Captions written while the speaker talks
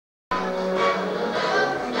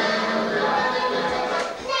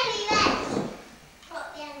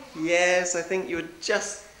Yes, I think you were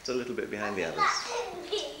just a little bit behind the others.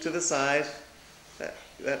 To the side.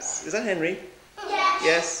 Is that Henry? Yes.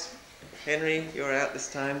 Yes. Henry, you're out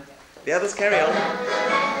this time. The others carry on.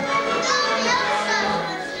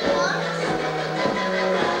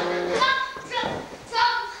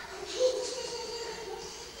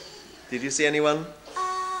 Did you see anyone?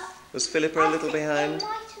 Was Philippa a little behind? It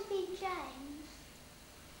might have been James.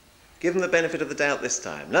 Give them the benefit of the doubt this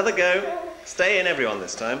time. Another go. Stay in, everyone,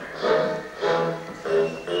 this time.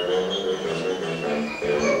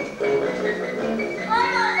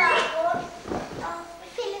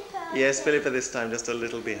 Philippa. Yes, Philippa this time, just a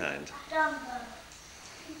little behind.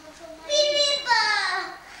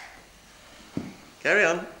 Philippa. Carry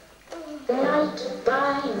on. Night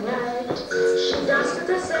by night, she danced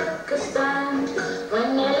the circus band.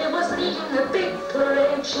 When Nellie was leading the big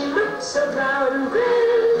parade, she looked so proud and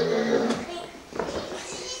grand.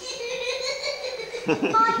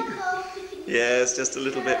 Michael. Yes, just a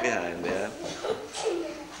little bit behind, yeah.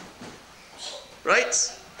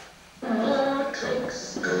 Right. More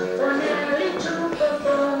tricks for Nellie to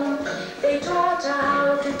perform. They taught her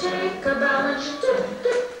how to take a bow and she took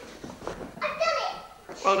it. I've done it.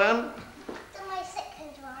 Well done. Done my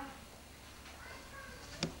second one.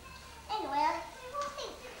 Anyway, I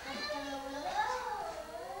think I've done all of it.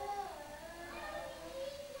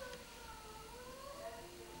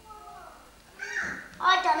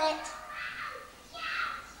 I've done it.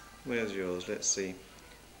 Where's yours? Let's see.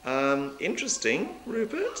 Interesting,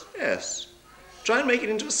 Rupert. Yes. Try and make it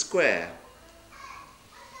into a square.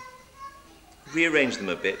 Rearrange them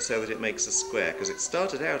a bit so that it makes a square, because it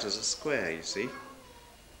started out as a square, you see.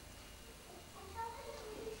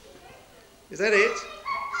 Is that it?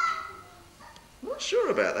 I'm not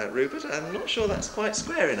sure about that, Rupert. I'm not sure that's quite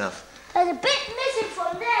square enough. There's a bit missing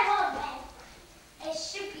from there, aren't there? There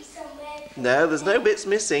should be somewhere. No, there's no bits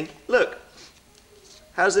missing. Look.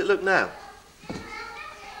 How does it look now?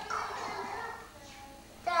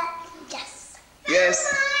 Yes.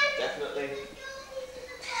 Yes, definitely.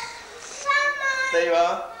 There you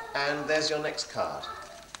are. And there's your next card.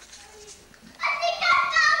 I think I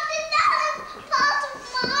found another part of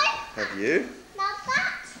mine. Have you? Now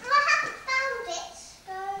that, I haven't found it.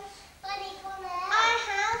 I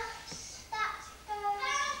have. That goes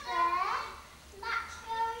there. That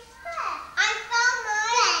goes there. I found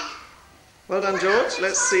mine. Well done, George.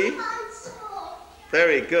 Let's see.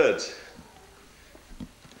 Very good.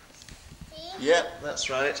 Yep, that's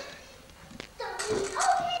right.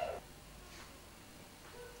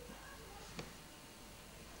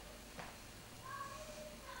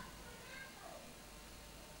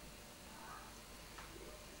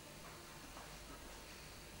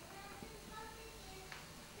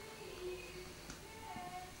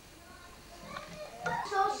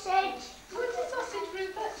 Sausage. What's the sausage,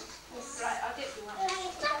 Rupert? Yes. Right, I'll get you one.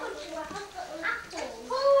 Apple.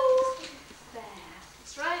 Oh, there.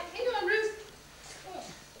 That's right. Here you are, Ruth.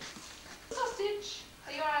 Sausage.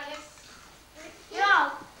 Are you Alice?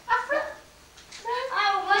 No. Afra? No. I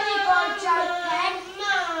already got a pen.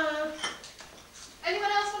 No.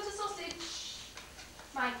 Anyone else want a sausage?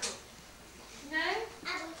 Michael? No?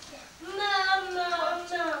 No, no,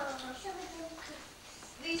 no.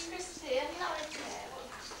 These crisps here? No,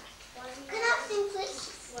 Yeah. can I have some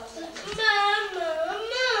crisps? Well No, done.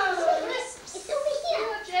 no. Crisps. It's over here.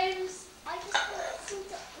 Here, James. I just want some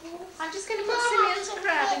to... I'm just going to put Simeon's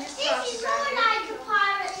crab in his This glasses. is more like a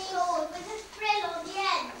pirate sword with a frill on the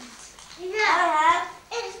end. Yeah.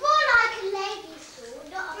 It's more like a lady's sword,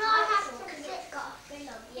 not a pirate sword, because it's got a frill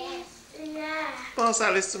on the end. Yeah. Pass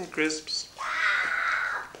Alice some crisps.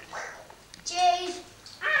 Cheese.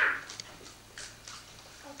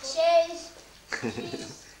 Cheese.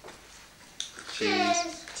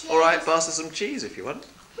 Cheese. All right, pass her some cheese if you want.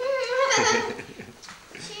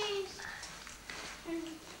 Cheese.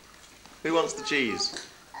 Who wants the cheese?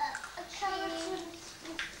 A carrot.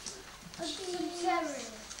 A cheese.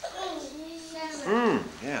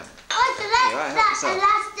 Yeah. I collect Yeah, help that yourself.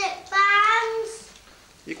 elastic bands.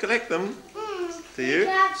 You collect them, do you? Can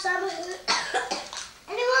I have some?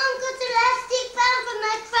 Anyone got elastic band for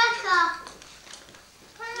my cracker?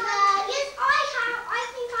 Yes, I have. I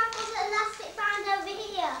think I've got an elastic band over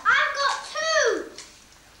here. I've got two.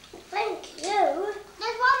 Thank you.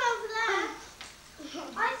 There's one over there.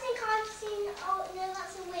 I think I've seen. Oh no,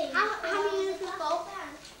 that's a wing. How many have you got?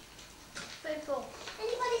 Four.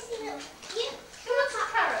 Anybody seen it? You? Who wants a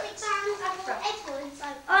carrot? Elastic band Afra. or egg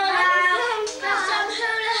inside. Some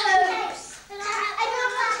hula hoops.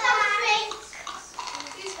 Anyone got some drinks?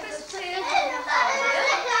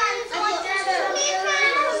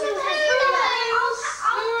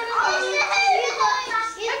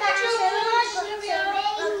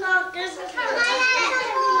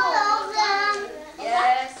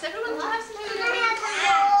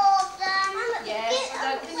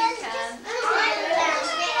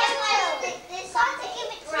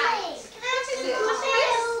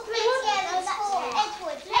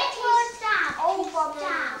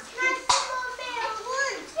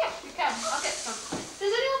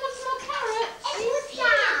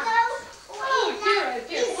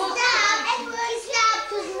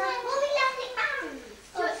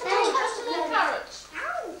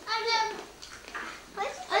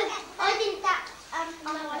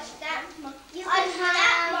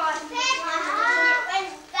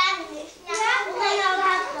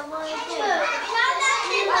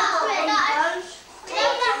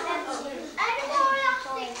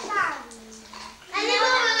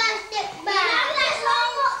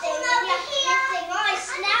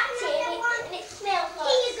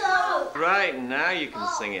 Right, now you can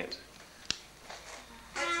sing it.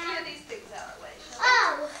 Let's clear these things out of the way.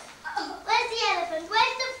 Oh, where's the elephant?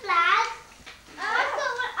 Where's the flag? I've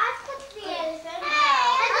got the elephant. I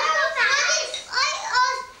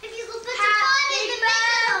asked if you could put a five in the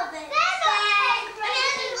middle of it. There's a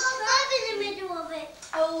five in the middle of it.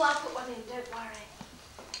 Oh, I'll put one in, don't worry.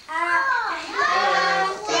 Happy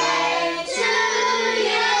birthday to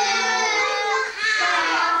you.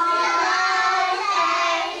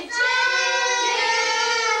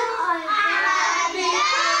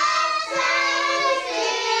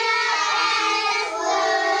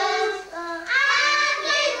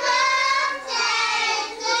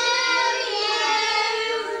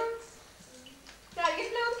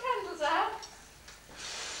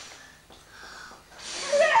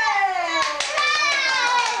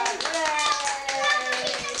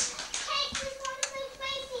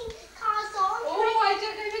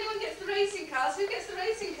 Who gets the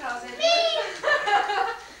racing cars in?